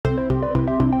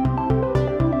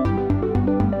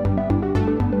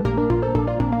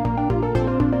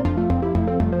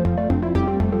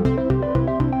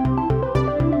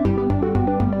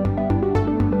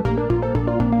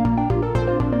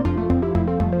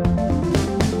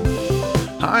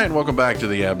Hi, and welcome back to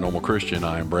The Abnormal Christian.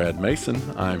 I'm Brad Mason.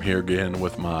 I'm here again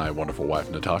with my wonderful wife,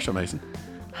 Natasha Mason.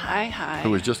 Hi. Who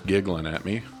was just giggling at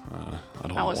me. I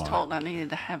don't know I was why. told I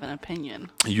needed to have an opinion.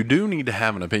 You do need to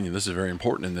have an opinion. This is very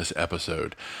important in this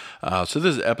episode. So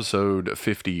this is episode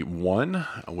 51.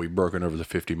 We've broken over the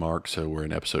 50 mark, so we're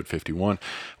in episode 51.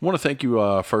 I want to thank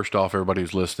you, first off, everybody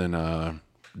who's listening,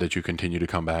 that you continue to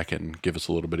come back and give us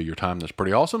a little bit of your time. That's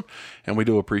pretty awesome, and we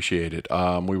do appreciate it.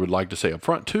 We would like to say up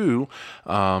front, too,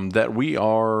 that we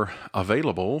are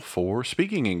available for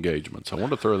speaking engagements. I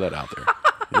want to throw that out there.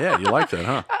 Yeah, you like that,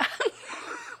 huh?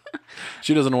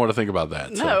 She doesn't know what to think about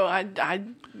that. No, So. I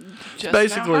just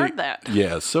Basically, now heard that.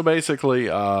 yes. So basically, we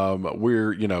do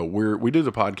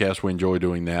the podcast. We enjoy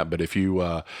doing that. But if you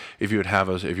would have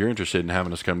us, if you're interested in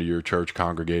having us come to your church,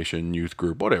 congregation, youth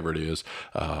group, whatever it is,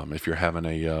 if you're having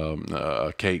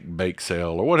a cake bake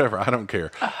sale or whatever, I don't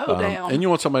care. A hoedown. And you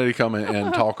want somebody to come in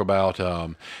and talk about,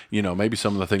 maybe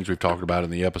some of the things we've talked about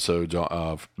in the episodes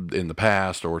in the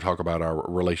past, or talk about our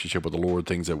relationship with the Lord,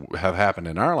 things that have happened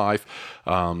in our life.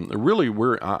 Really,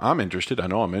 I'm interested. I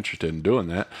know I'm interested in doing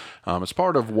that. It's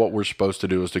part of what we're supposed to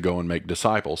do is to go and make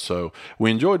disciples. So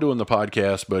we enjoy doing the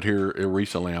podcast, but here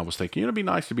recently I was thinking, it'd be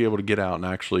nice to be able to get out and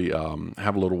actually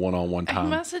have a little one-on-one time.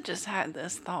 You must have just had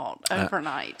this thought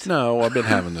overnight. No, I've been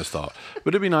having this thought.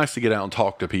 But it'd be nice to get out and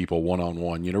talk to people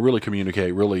one-on-one, really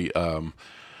communicate, really...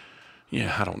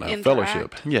 I don't know. Interact.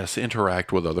 Fellowship. Yes,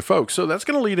 interact with other folks. So that's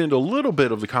going to lead into a little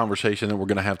bit of the conversation that we're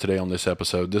going to have today on this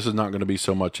episode. This is not going to be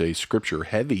so much a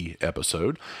scripture-heavy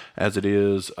episode as it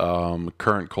is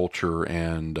current culture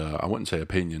and, I wouldn't say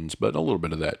opinions, but a little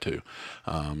bit of that too.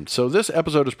 So this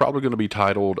episode is probably going to be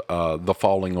titled The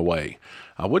Falling Away.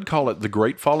 I would call it the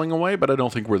Great Falling Away, but I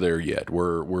don't think we're there yet.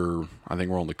 I think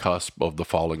we're on the cusp of the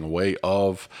falling away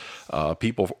of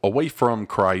people away from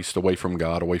Christ, away from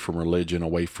God, away from religion,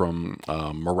 away from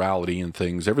morality and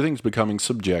things. Everything's becoming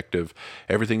subjective.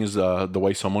 Everything is the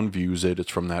way someone views it.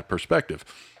 It's from that perspective.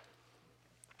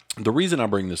 The reason I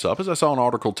bring this up is I saw an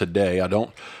article today. I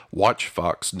don't watch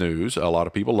Fox News. A lot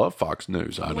of people love Fox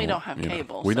News. We don't have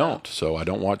cable. We don't, so I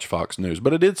don't watch Fox News.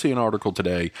 But I did see an article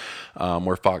today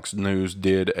where Fox News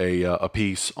did a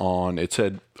piece on, it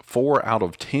said 4 out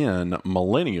of 10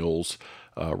 millennials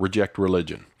reject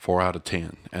religion. 4 out of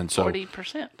 10. And so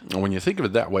 40%. When you think of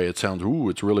it that way, it sounds,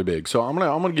 it's really big. So I'm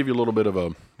gonna give you a little bit of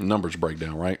a numbers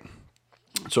breakdown, right?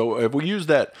 So if we use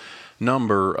that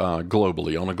number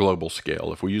globally, on a global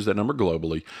scale, if we use that number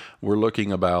globally, we're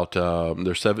looking about,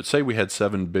 say we had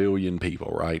 7 billion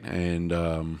people, right? And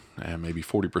maybe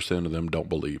 40% of them don't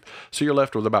believe. So you're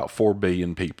left with about 4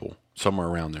 billion people, somewhere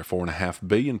around there, 4.5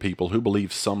 billion people who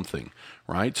believe something,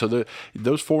 right? So those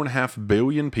 4.5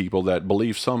 billion people that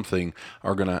believe something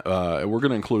are we're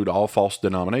gonna include all false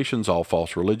denominations, all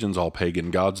false religions, all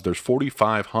pagan gods. There's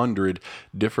 4,500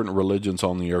 different religions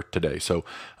on the earth today. So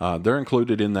they're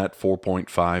included in that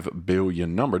 4.5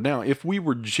 billion number. Now, if we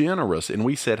were generous and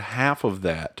we said half of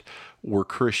that were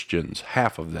Christians,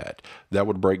 half of that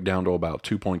would break down to about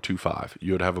 2.25.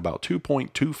 You would have about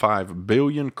 2.25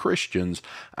 billion Christians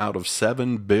out of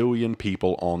 7 billion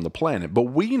people on the planet. But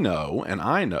we know, and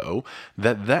I know,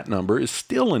 that number is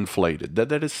still inflated,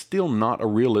 that is still not a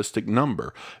realistic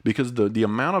number, because the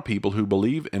amount of people who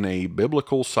believe in a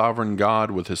biblical sovereign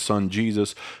God with his son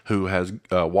Jesus, who has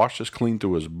washed us clean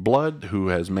through his blood, who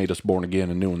has made us born again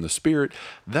and new in the Spirit,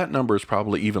 that number is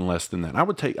probably even less than that. I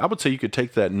would say you could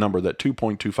take that number, that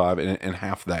 2.25, and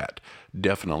half that.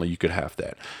 Definitely you could half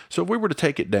that. So if we were to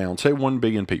take it down, say 1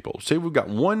 billion people, say we've got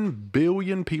 1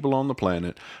 billion people on the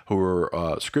planet who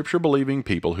are scripture believing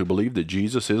people who believe that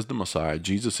Jesus is the Messiah,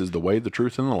 Jesus is the way, the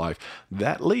truth, and the life,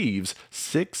 that leaves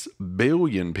 6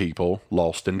 billion people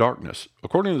lost in darkness.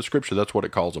 According to the scripture, that's what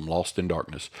it calls them, lost in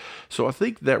darkness. So I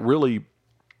think that really,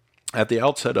 at the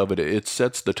outset of it, it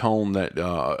sets the tone that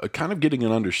kind of getting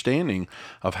an understanding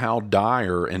of how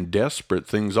dire and desperate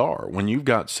things are. When you've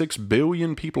got 6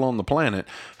 billion people on the planet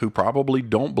who probably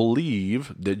don't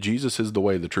believe that Jesus is the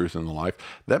way, the truth, and the life,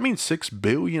 that means 6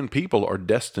 billion people are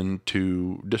destined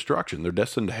to destruction. They're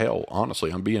destined to hell,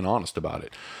 honestly. I'm being honest about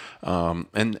it.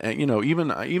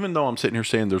 Even though I'm sitting here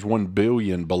saying there's 1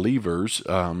 billion believers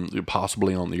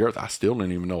possibly on the earth, I still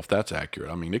don't even know if that's accurate.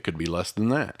 I mean, it could be less than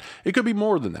that. It could be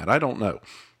more than that. I don't know.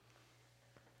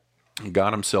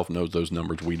 God himself knows those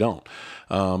numbers. We don't.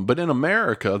 But in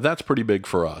America, that's pretty big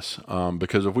for us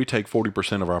because if we take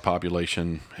 40% of our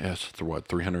population,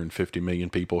 350 million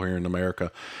people here in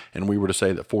America, and we were to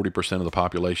say that 40% of the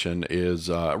population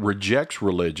rejects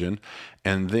religion,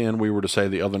 and then we were to say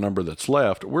the other number that's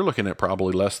left, we're looking at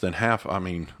probably less than half,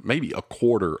 maybe a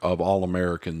quarter of all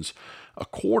Americans. A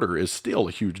quarter is still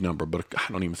a huge number, but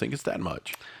I don't even think it's that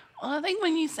much. Well, I think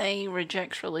when you say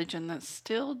rejects religion, that's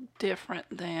still different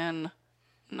than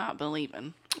not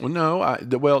believing. Well, no,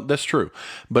 well, that's true,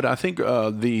 but I think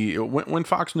when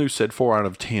Fox News said 4 out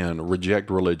of 10 reject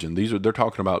religion, they're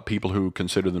talking about people who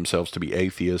consider themselves to be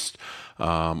atheists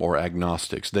or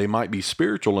agnostics. They might be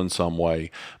spiritual in some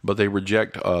way, but they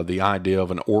reject the idea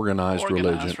of an organized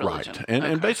religion, right?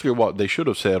 And basically, what they should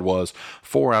have said was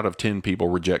 4 out of 10 people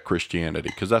reject Christianity,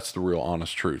 because that's the real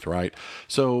honest truth, right?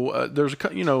 So there's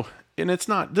and it's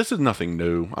not, this is nothing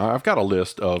new. I've got a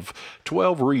list of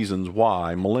 12 reasons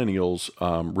why millennials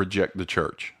reject the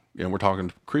church. And we're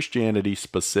talking Christianity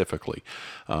specifically.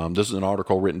 This is an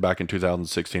article written back in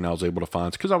 2016 I was able to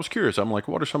find, because I was curious. I'm like,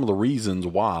 what are some of the reasons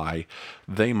why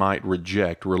they might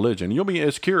reject religion? You'll be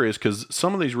as curious, because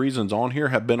some of these reasons on here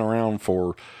have been around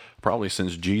for probably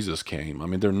since Jesus came. I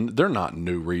mean, they're not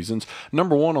new reasons.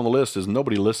 Number one on the list is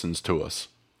nobody listens to us.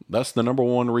 That's the number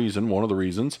one reason, one of the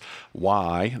reasons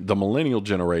why the millennial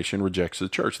generation rejects the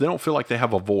church. They don't feel like they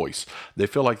have a voice. They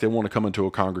feel like they want to come into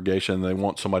a congregation and they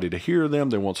want somebody to hear them.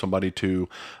 They want somebody to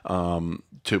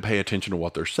pay attention to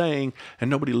what they're saying, and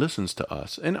nobody listens to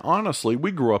us. And honestly,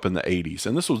 we grew up in the 80s,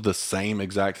 and this was the same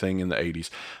exact thing in the 80s.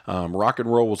 Rock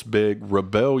and roll was big.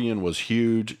 Rebellion was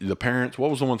huge. The parents, what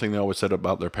was the one thing they always said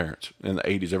about their parents? In the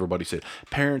 80s, everybody said,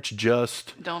 parents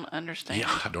just don't understand.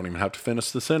 Yeah, I don't even have to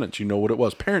finish the sentence. You know what it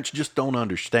was. Parents just don't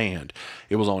understand.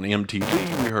 It was on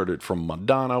MTV. We heard it from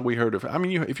Madonna. We heard it. I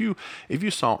mean, if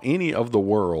you saw any of the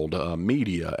world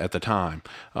media at the time,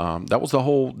 that was the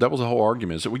whole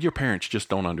argument. Is that, well, your parents just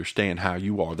don't understand how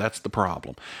you are. That's the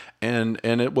problem. And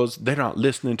it was, they're not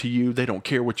listening to you. They don't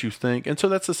care what you think. And so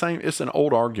that's the same. It's an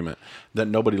old argument that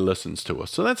nobody listens to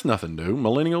us. So that's nothing new.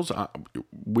 Millennials,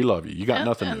 we love you. You got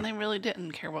nothing new. And they really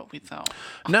didn't care what we thought.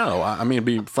 No, I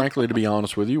mean, frankly, to be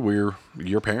honest with you,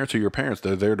 your parents are your parents.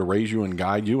 They're there to raise you and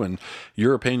guide you, and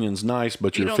your opinion's nice,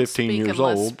 but you're 15 years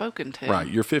old. Spoken to. Right,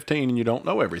 you're 15 and you don't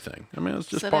know everything. I mean, it's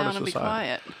just Sit part down of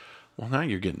society. And be quiet. Well, now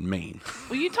you're getting mean.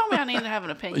 Well, you told me I need to have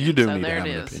an opinion. You do so need to there have it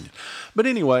an is. opinion. But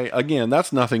anyway, again,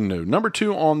 that's nothing new. Number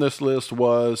 2 on this list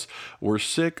was, we're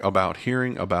sick about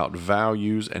hearing about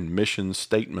values and mission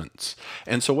statements.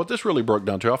 And so what this really broke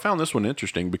down to, I found this one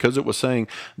interesting, because it was saying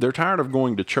they're tired of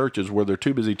going to churches where they're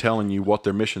too busy telling you what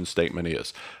their mission statement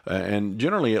is. And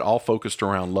generally it all focused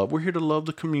around love. We're here to love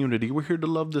the community. We're here to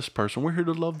love this person. We're here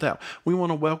to love that. We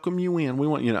want to welcome you in. We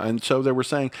want, and so they were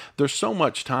saying there's so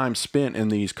much time spent in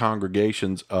these congregations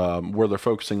where they're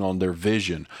focusing on their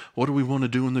vision. What do we want to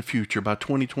do in the future? By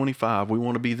 2025, we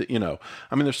want to be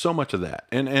I mean, there's so much of that.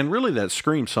 And really that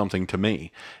screams something to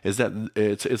me, is that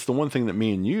it's the one thing that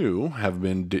me and you have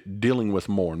been dealing with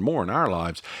more and more in our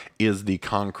lives, is the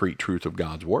concrete truth of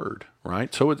God's word,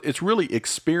 right? So it's really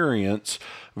experience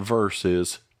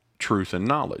versus truth and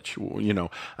knowledge.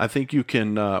 I think you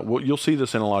can, you'll see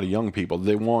this in a lot of young people.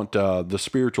 They want the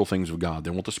spiritual things of God. They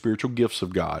want the spiritual gifts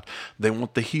of God. They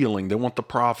want the healing. They want the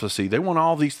prophecy. They want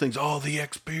all these things. Oh, the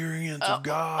experience of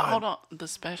God. Hold on. The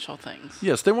special things.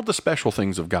 Yes, they want the special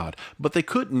things of God, but they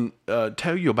couldn't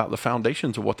tell you about the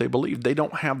foundations of what they believe. They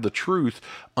don't have the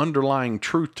underlying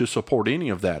truth to support any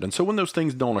of that. And so when those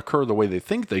things don't occur the way they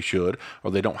think they should,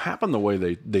 or they don't happen the way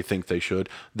they think they should,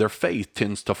 their faith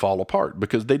tends to fall apart,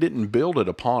 because they didn't build it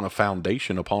upon a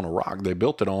foundation, upon a rock. They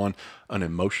built it on an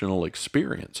emotional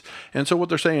experience. And so what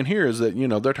they're saying here is that,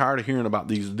 they're tired of hearing about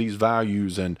these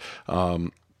values and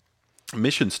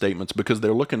mission statements, because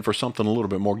they're looking for something a little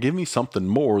bit more. Give me something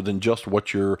more than just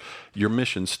what your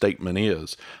mission statement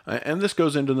is. And this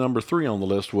goes into number 3 on the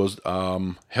list, was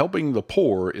helping the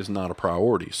poor is not a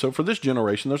priority. So for this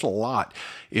generation, there's a lot.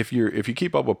 If you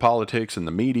keep up with politics and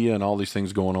the media and all these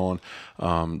things going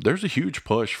on, there's a huge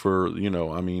push for,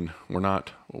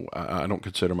 I don't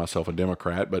consider myself a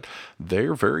Democrat, but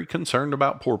they're very concerned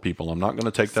about poor people. I'm not going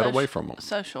to take that away from them.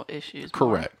 Social issues.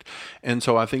 Correct. And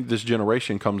so I think this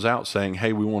generation comes out saying,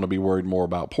 hey, we want to be worried more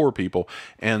about poor people.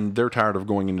 And they're tired of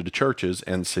going into the churches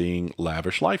and seeing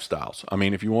lavish lifestyles. I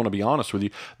mean, if you want to be honest with you,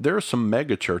 there are some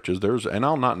mega churches. And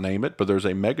I'll not name it, but there's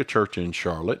a mega church in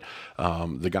Charlotte.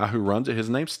 The guy who runs it, his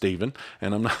name's Stephen.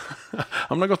 And I'm not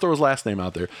going to throw his last name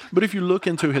out there. But if you look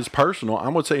into his personal, I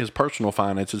would say his personal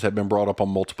finances have been brought up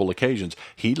on multiple occasions.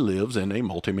 He lives in a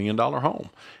multi-million-dollar home.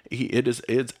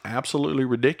 It's absolutely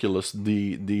ridiculous,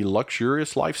 the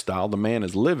luxurious lifestyle the man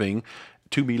is living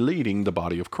to be leading the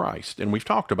body of Christ. And we've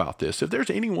talked about this. If there's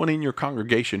anyone in your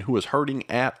congregation who is hurting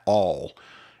at all,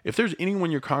 if there's anyone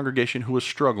in your congregation who is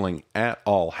struggling at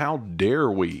all, how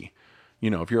dare we?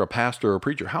 If you're a pastor or a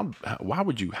preacher, how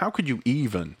could you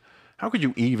even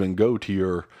go to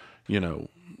your,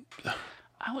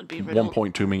 I would be riddled.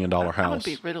 $1.2 million house. I would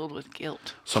be riddled with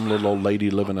guilt. Some little old lady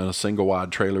living in a single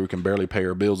wide trailer who can barely pay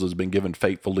her bills has been given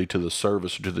faithfully to the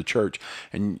service or to the church,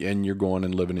 and you're going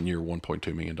and living in your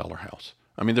 $1.2 million house.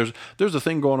 I mean, there's a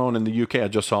thing going on in the UK. I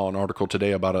just saw an article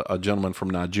today about a gentleman from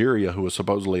Nigeria who is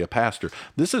supposedly a pastor.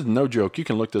 This is no joke. You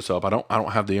can look this up. I don't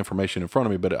have the information in front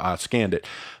of me, but I scanned it.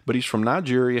 But he's from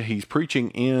Nigeria. He's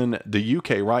preaching in the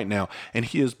UK right now, and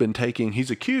he's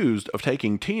accused of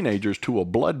taking teenagers to a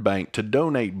blood bank to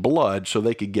donate blood so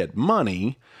they could get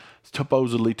money,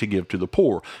 supposedly to give to the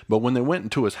poor. But when they went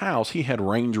into his house, he had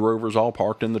Range Rovers all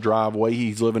parked in the driveway.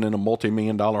 He's living in a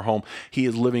multi-million-dollar home.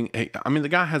 The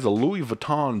guy has a Louis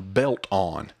Vuitton belt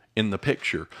on in the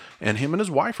picture, and him and his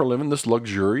wife are living this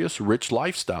luxurious, rich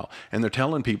lifestyle. And they're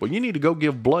telling people, you need to go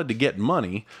give blood to get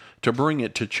money to bring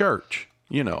it to church.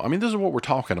 This is what we're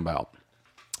talking about.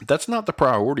 That's not the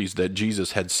priorities that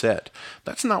Jesus had set.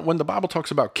 That's not when the Bible talks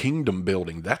about kingdom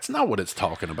building. That's not what it's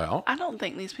talking about. I don't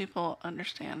think these people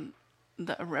understand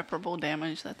the irreparable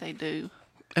damage that they do.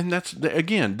 And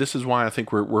this is why I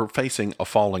think we're facing a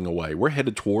falling away. We're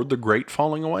headed toward the great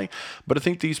falling away. But I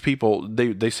think these people,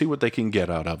 they see what they can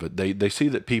get out of it. They see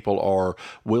that people are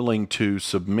willing to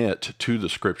submit to the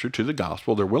scripture, to the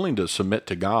gospel. They're willing to submit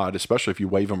to God, especially if you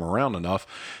wave them around enough.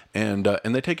 And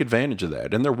they take advantage of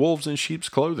that. And they're wolves in sheep's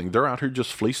clothing. They're out here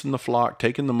just fleecing the flock,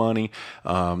 taking the money.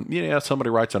 Somebody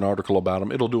writes an article about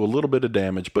him. It'll do a little bit of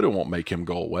damage, but it won't make him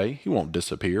go away. He won't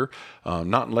disappear,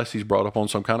 not unless he's brought up on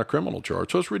some kind of criminal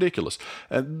charge. So it's ridiculous.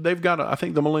 I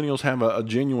think the millennials have a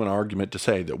genuine argument to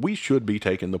say that we should be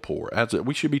taking the poor.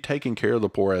 We should be taking care of the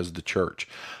poor as the church.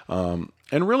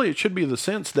 And really, it should be the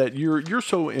sense that you're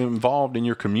so involved in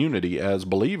your community as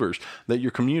believers that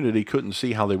your community couldn't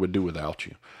see how they would do without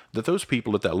you. That those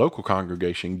people at that local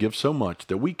congregation give so much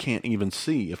that we can't even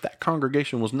see. If that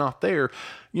congregation was not there,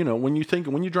 when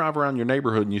you drive around your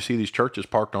neighborhood and you see these churches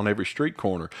parked on every street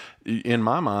corner, in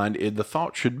my mind, the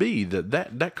thought should be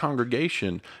that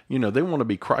congregation, they want to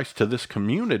be Christ to this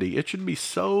community. It should be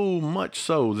so much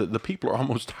so that the people are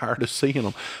almost tired of seeing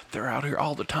them. They're out here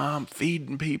all the time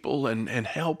feeding people and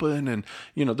helping. And,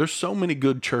 there's so many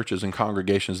good churches and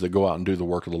congregations that go out and do the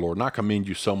work of the Lord. And I commend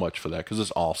you so much for that because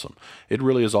it's awesome. It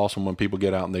really is awesome when people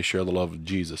get out and they share the love of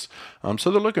Jesus.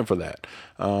 So they're looking for that.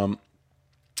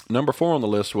 Number 4 on the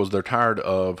list was they're tired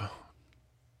of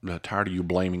you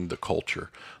blaming the culture.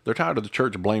 They're tired of the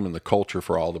church blaming the culture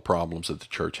for all the problems that the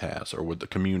church has or what the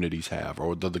communities have or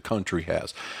what the country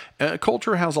has.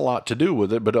 Culture has a lot to do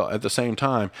with it, but at the same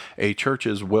time, a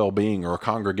church's well-being or a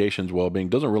congregation's well-being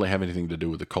doesn't really have anything to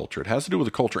do with the culture. It has to do with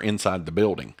the culture inside the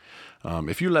building.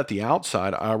 If you let the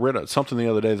outside, I read something the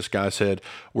other day, this guy said,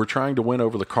 we're trying to win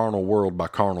over the carnal world by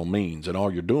carnal means, and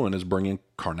all you're doing is bringing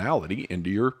carnality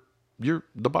into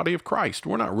the body of Christ.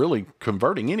 We're not really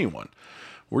converting anyone.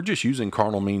 We're just using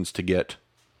carnal means to get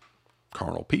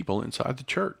carnal people inside the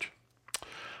church.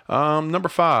 Number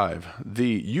 5, the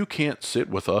 "you can't sit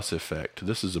with us" effect.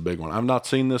 This is a big one. I've not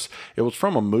seen this. It was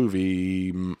from a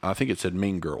movie. I think it said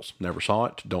Mean Girls. Never saw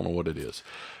it. Don't know what it is.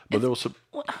 But there was some,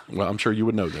 well, I'm sure you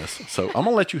would know this. So I'm going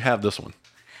to let you have this one.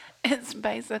 It's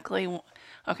basically,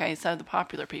 okay, so the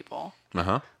popular people,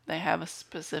 they have a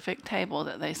specific table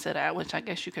that they sit at, which I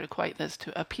guess you could equate this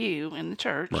to a pew in the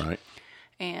church. Right.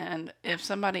 And if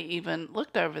somebody even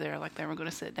looked over there like they were going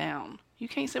to sit down, you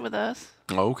can't sit with us.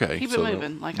 Okay. Keep it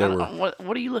moving. Like, what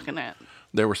are you looking at?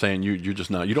 They were saying you're just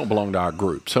not, you don't belong to our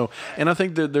group. So, and I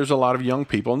think that there's a lot of young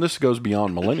people, and this goes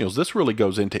beyond millennials. This really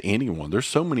goes into anyone. There's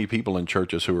so many people in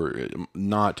churches who are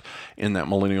not in that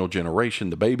millennial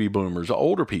generation, the baby boomers, the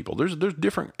older people. There's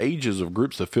different ages of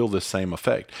groups that feel this same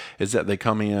effect, is that they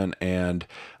come in and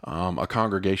a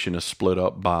congregation is split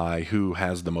up by who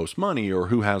has the most money or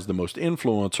who has the most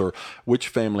influence or which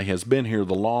family has been here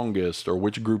the longest or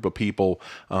which group of people,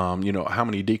 how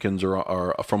many deacons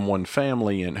are from one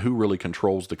family and who really controls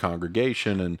the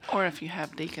congregation, or if you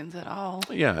have deacons at all.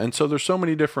 Yeah, and so there's so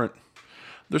many different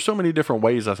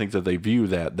ways I think that they view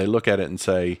that. They look at it and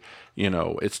say,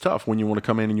 it's tough when you want to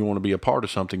come in and you want to be a part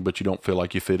of something, but you don't feel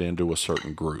like you fit into a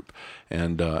certain group.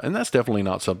 And that's definitely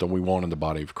not something we want in the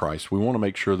body of Christ. We want to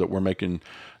make sure that we're making,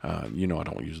 I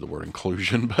don't use the word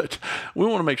inclusion, but we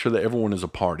want to make sure that everyone is a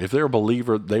part. If they're a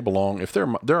believer, they belong. If they're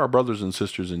our brothers and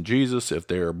sisters in Jesus, if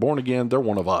they're born again, they're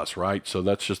one of us, right? So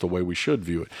that's just the way we should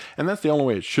view it. And that's the only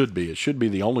way it should be. It should be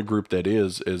the only group that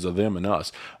is a them and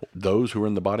us. Those who are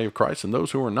in the body of Christ and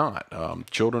those who are not.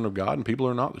 Children of God and people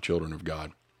who are not the children of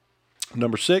God.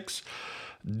 Number 6,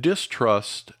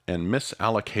 distrust and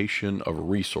misallocation of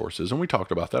resources. And we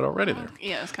talked about that already there.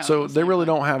 Yeah, it's kind So of they really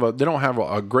don't have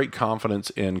a great confidence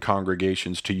in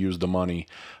congregations to use the money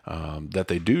that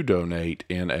they do donate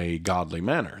in a godly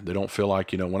manner. They don't feel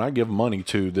like, when I give money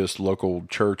to this local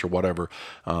church or whatever,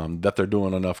 that they're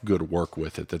doing enough good work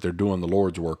with it, that they're doing the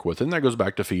Lord's work with it. And that goes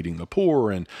back to feeding the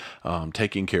poor and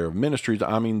taking care of ministries.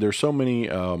 I mean, there's so many,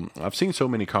 I've seen so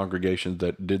many congregations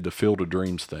that did the Field of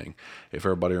Dreams thing. If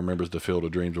everybody remembers the Field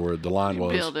of Dreams, where the line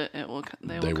was, build it,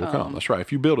 they will come. That's right.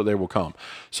 If you build it, they will come.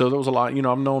 So there was a lot,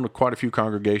 I've known quite a few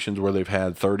congregations where they've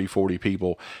had 30, 40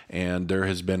 people, and there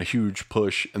has been a huge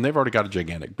push, and they've already got a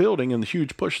gigantic building, and the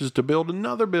huge push is to build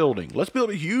another building. Let's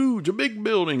build a big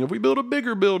building. If we build a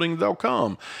bigger building, they'll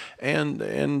come. And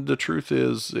the truth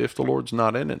is, if the Lord's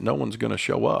not in it, no one's going to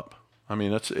show up. I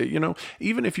mean, that's,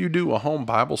 even if you do a home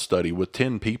Bible study with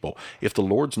 10 people, if the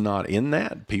Lord's not in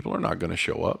that, people are not going to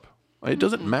show up. It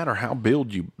doesn't matter how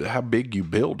big you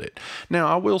build it. Now,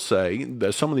 I will say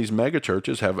that some of these mega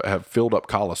churches have filled up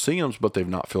coliseums, but they've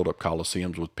not filled up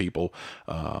coliseums with people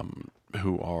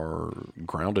who are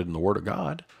grounded in the Word of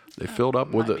God. They filled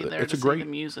up with it. It's a great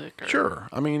music. Sure.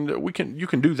 I mean, you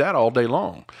can do that all day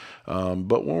long.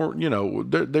 But when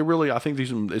they really, I think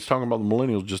it's talking about the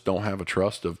millennials just don't have a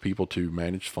trust of people to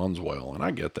manage funds well, and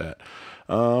I get that.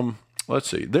 Let's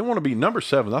see. They want to be number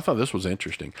 7. I thought this was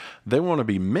interesting. They want to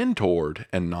be mentored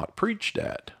and not preached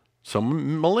at. So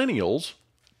millennials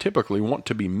typically want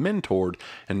to be mentored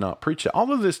and not preached at.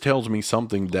 All of this tells me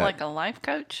something that, like a life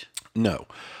coach. No.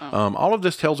 All of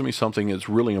this tells me something that's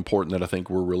really important that I think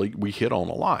we hit on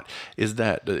a lot, is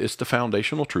that it's the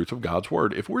foundational truth of God's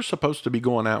Word. If we're supposed to be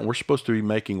going out and we're supposed to be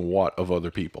making what of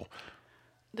other people?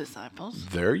 Disciples.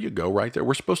 There you go, right there.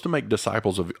 We're supposed to make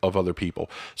disciples of other people.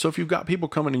 So if you've got people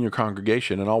coming in your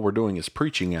congregation and all we're doing is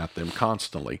preaching at them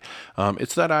constantly,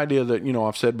 it's that idea that,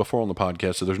 I've said before on the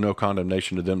podcast that there's no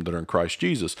condemnation to them that are in Christ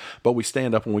Jesus, but we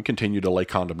stand up and we continue to lay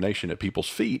condemnation at people's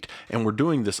feet, and we're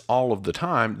doing this all of the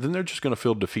time, then they're just going to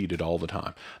feel defeated all the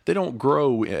time. They don't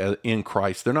grow in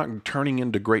Christ. They're not turning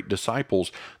into great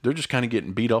disciples. They're just kind of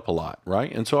getting beat up a lot, right?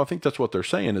 And so I think that's what they're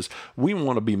saying is we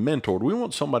want to be mentored. We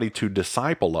want somebody to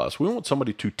disciple us. We want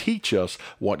somebody to teach us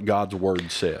what God's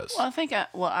Word says. Well, I think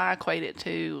I equate it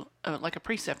to like a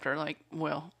preceptor,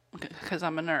 because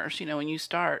I'm a nurse. When you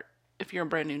start, if you're a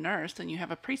brand new nurse, then you have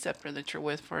a preceptor that you're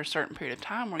with for a certain period of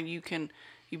time where you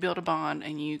build a bond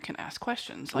and you can ask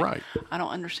questions. Like, right. I don't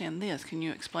understand this. Can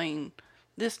you explain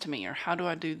this to me? Or how do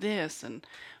I do this? And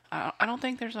I don't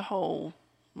think there's a whole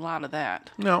lot of that.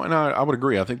 No, and I would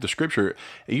agree. I think the Scripture,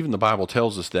 even the Bible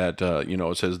tells us that,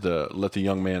 it says, let the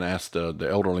young man ask the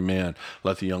elderly man,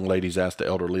 let the young ladies ask the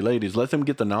elderly ladies, let them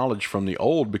get the knowledge from the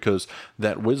old, because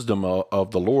that wisdom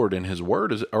of the Lord and His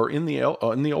Word are in the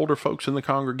older folks in the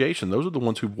congregation. Those are the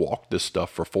ones who've walked this stuff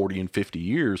for 40 and 50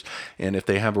 years, and if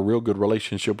they have a real good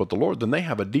relationship with the Lord, then they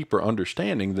have a deeper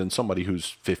understanding than somebody who's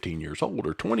 15 years old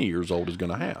or 20 years old is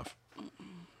going to have.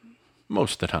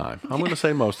 Most of the time. I'm going to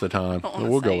say most of the time.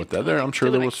 We'll go with that. I'm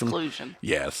sure there was some.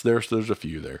 Yes, there's a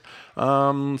few there.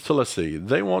 So let's see.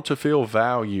 They want to feel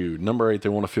valued. Number 8, they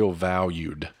want to feel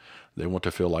valued. They want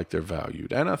to feel like they're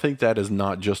valued. And I think that is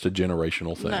not just a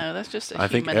generational thing. No, that's just a I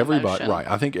think human everybody, emotion. right.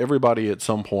 I think everybody at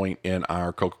some point in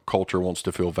our culture wants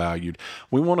to feel valued.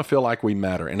 We want to feel like we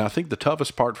matter. And I think the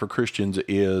toughest part for Christians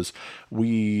is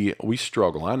we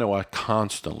struggle. I know I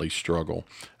constantly struggle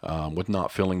with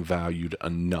not feeling valued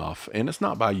enough. And it's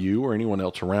not by you or anyone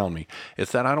else around me.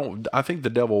 It's that I think the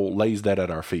devil lays that at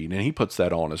our feet, and he puts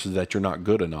that on us, is that you're not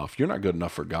good enough. You're not good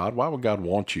enough for God. Why would God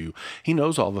want you? He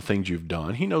knows all the things you've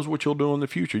done. He knows what you'll do in the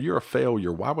future. You're a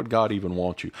failure. Why would God even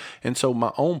want you? And so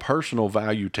my own personal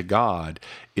value to God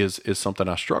is something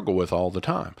I struggle with all the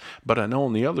time. But I know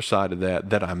on the other side of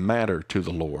that I matter to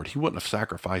the Lord. He wouldn't have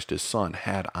sacrificed His Son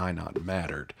had I not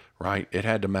mattered, right? It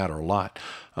had to matter a lot.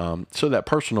 So that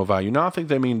personal value. Now, I think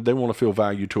they want to feel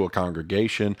valued to a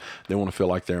congregation. They want to feel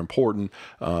like they're important.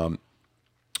 One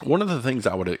of the things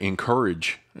I would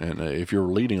encourage, and if you're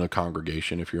leading a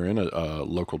congregation, if you're in a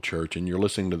local church and you're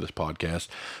listening to this podcast,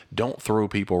 don't throw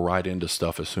people right into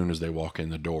stuff as soon as they walk in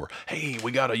the door. Hey,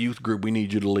 we got a youth group we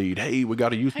need you to lead. Hey, we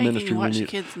got a youth ministry. Can you watch we need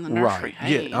kids in the nursery? Right.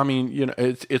 Hey. Yeah. I mean,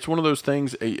 it's one of those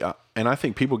things, and I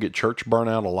think people get church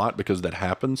burnout a lot because that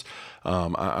happens.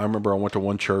 I remember I went to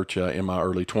one church in my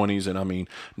early 20s, and I mean,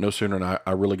 no sooner than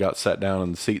I really got sat down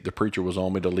in the seat, the preacher was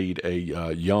on me to lead a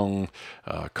young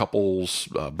couples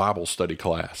Bible study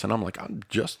class, and I'm like,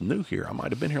 just new here. I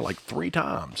might have been here like 3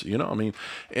 times, you know, I mean,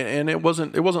 and it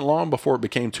wasn't long before it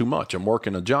became too much. I'm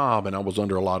working a job and I was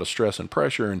under a lot of stress and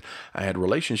pressure, and I had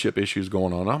relationship issues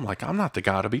going on. I'm like, I'm not the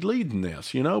guy to be leading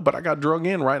this, you know, but I got drug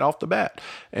in right off the bat.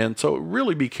 And so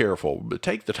really be careful, but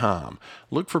take the time,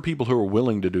 look for people who are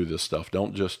willing to do this stuff.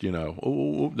 Don't just, you know,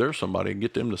 oh, there's somebody,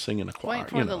 get them to sing in a choir. Wait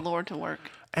for the Lord to work.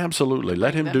 Absolutely.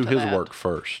 Let him do his work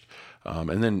first.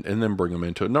 And then bring them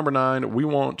into it. Number 9, we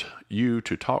want you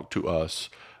to talk to us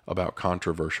about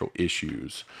controversial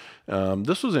issues.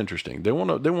 This was interesting. They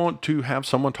want to have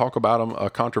someone talk about them,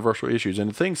 controversial issues. And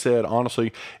the thing said,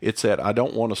 honestly, it said, I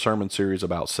don't want a sermon series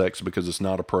about sex because it's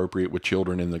not appropriate with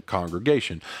children in the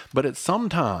congregation. But at some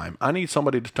time, I need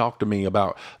somebody to talk to me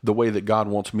about the way that God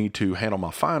wants me to handle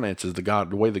my finances, the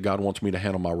way that God wants me to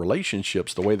handle my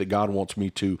relationships, the way that God wants me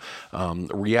to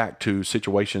react to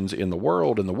situations in the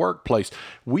world, in the workplace.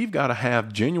 We've got to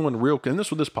have genuine, real, and this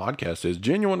is what this podcast is,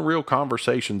 genuine, real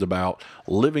conversations about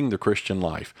living the Christian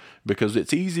life. Because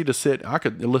it's easy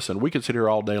to we could sit here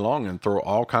all day long and throw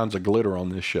all kinds of glitter on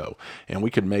this show. And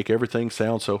we could make everything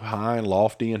sound so high and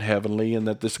lofty and heavenly and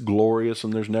that this glorious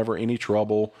and there's never any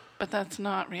trouble. But that's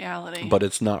not reality. But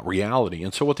it's not reality.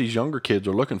 And so what these younger kids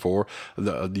are looking for,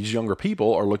 these younger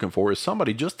people are looking for, is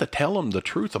somebody just to tell them the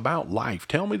truth about life.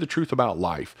 Tell me the truth about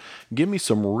life. Give me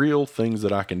some real things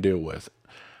that I can deal with.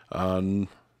 The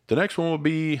next one would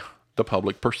be the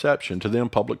public perception. To them,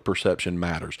 public perception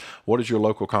matters. What is your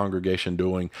local congregation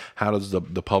doing? How does the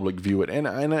public view it? And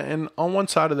on one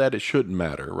side of that, it shouldn't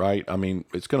matter, right? I mean,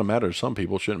 it's going to matter to some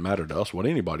people. It shouldn't matter to us what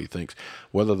anybody thinks.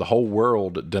 Whether the whole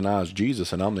world denies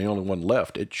Jesus and I'm the only one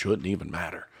left, it shouldn't even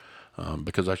matter.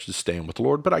 Because I should stand with the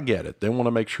Lord. But I get it. They want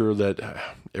to make sure that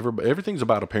everything's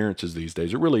about appearances these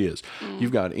days. It really is.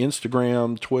 You've got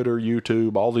Instagram, Twitter,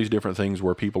 YouTube, all these different things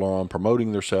where people are on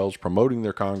promoting themselves, promoting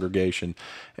their congregation,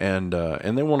 and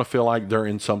they want to feel like they're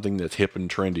in something that's hip and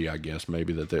trendy, I guess,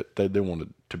 maybe that they want it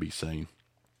to be seen.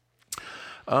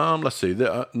 Let's see.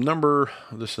 This is number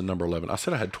 11. I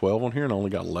said I had 12 on here and I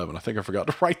only got 11. I think I forgot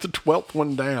to write the 12th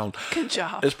one down. Good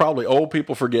job. It's probably old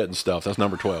people forgetting stuff. That's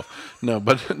number 12. No,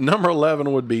 but number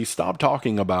 11 would be stop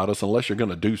talking about us unless you're going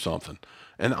to do something.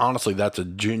 And honestly, that's a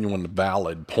genuine,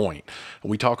 valid point.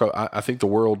 I think the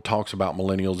world talks about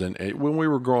millennials, and when we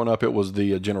were growing up, it was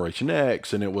the Generation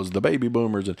X, and it was the baby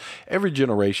boomers, and every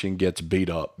generation gets beat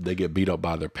up. They get beat up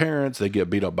by their parents. They get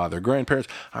beat up by their grandparents.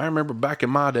 I remember back in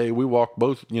my day, we walked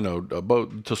both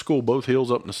to school, both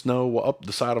hills up in the snow, up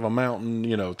the side of a mountain,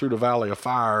 through the valley of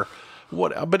fire.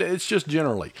 But it's just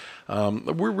generally,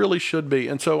 we really should be.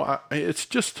 And so it's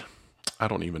just, I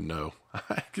don't even know.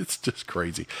 It's just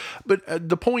crazy. But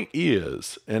the point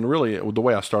is, and really the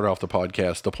way I started off the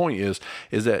podcast, the point is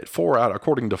that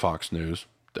according to Fox News,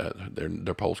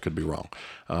 their polls could be wrong.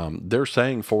 They're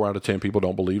saying 4 out of 10 people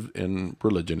don't believe in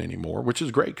religion anymore, which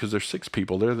is great because there's 6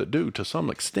 people there that do to some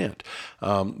extent.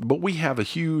 But we have a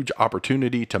huge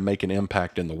opportunity to make an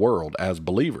impact in the world as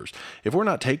believers. If we're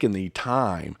not taking the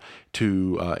time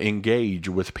to engage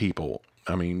with people,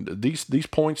 I mean, these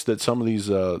points that some of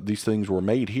these things were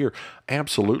made here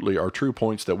absolutely are true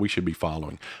points that we should be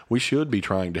following. We should be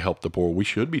trying to help the poor. We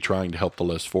should be trying to help the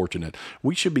less fortunate.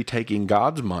 We should be taking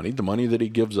God's money, the money that he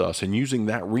gives us, and using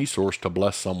that resource to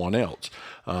bless someone else.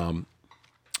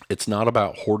 It's not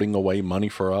about hoarding away money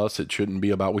for us. It shouldn't be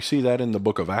about, we see that in the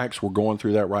book of Acts. We're going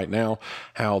through that right now,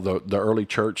 how the early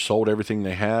church sold everything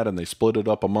they had and they split it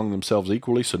up among themselves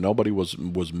equally. So nobody was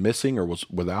missing or was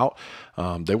without.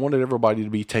 They wanted everybody to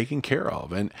be taken care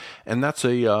of. And that's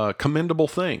a commendable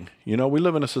thing. We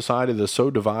live in a society that's so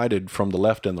divided from the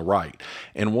left and the right.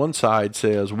 And one side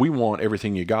says, we want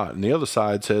everything you got. And the other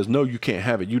side says, no, you can't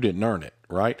have it. You didn't earn it.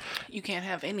 Right? You can't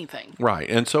have anything. Right.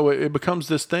 And so it becomes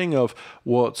this thing of,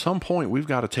 well, at some point we've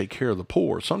got to take care of the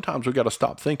poor. Sometimes we've got to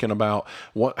stop thinking about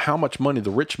how much money the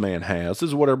rich man has. This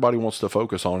is what everybody wants to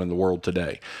focus on in the world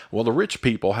today. Well, the rich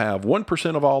people have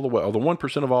 1% of all the wealth, or the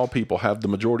 1% of all people have the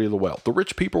majority of the wealth. The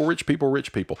rich people.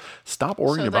 Stop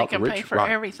worrying about the rich. So they can pay for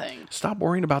everything. Stop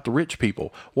worrying about the rich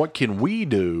people. What can we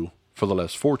do for the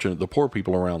less fortunate, the poor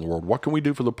people around the world? What can we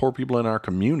do for the poor people in our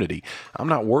community? I'm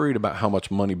not worried about how much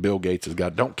money Bill Gates has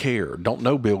got. Don't care. Don't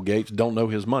know Bill Gates. Don't know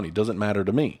his money. Doesn't matter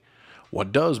to me.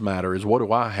 What does matter is, what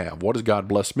do I have? What does God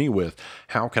bless me with?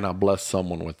 How can I bless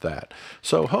someone with that?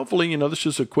 So hopefully, this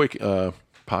is a quick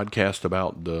podcast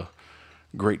about the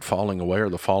great falling away or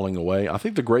the falling away. I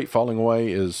think the great falling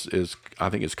away is I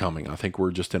think it's coming. I think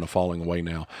we're just in a falling away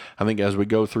now. I think as we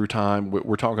go through time,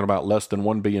 we're talking about less than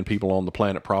 1 billion people on the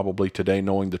planet probably today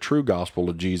knowing the true gospel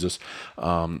of Jesus.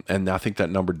 And I think that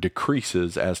number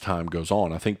decreases as time goes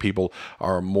on. I think people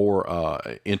are more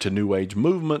into New Age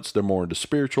movements. They're more into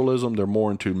spiritualism. They're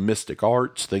more into mystic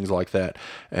arts, things like that.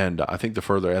 And I think the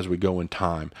further as we go in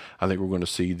time, I think we're going to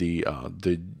see the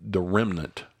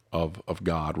remnant of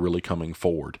God really coming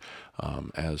forward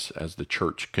as the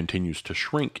church continues to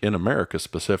shrink in America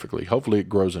specifically. Hopefully it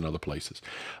grows in other places.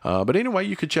 But anyway,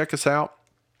 you could check us out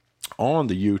on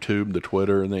the YouTube, the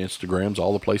Twitter, and the Instagrams,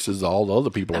 all the places all the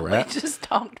other people are at. We just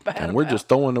talked about And we're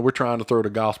trying to throw the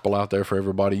gospel out there for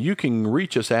everybody. You can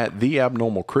reach us at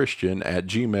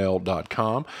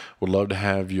theabnormalchristian@gmail.com. Would love to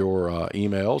have your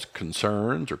emails,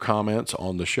 concerns, or comments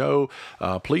on the show.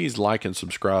 Please like and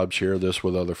subscribe, share this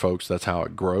with other folks. That's how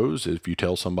it grows. If you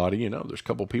tell somebody, there's a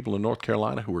couple people in North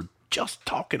Carolina who are just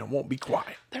talking and won't be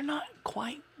quiet. They're not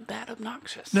quite that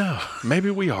obnoxious. No,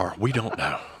 maybe we are. We don't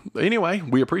know. Anyway,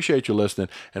 we appreciate you listening,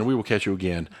 and we will catch you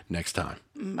again next time.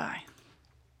 Bye.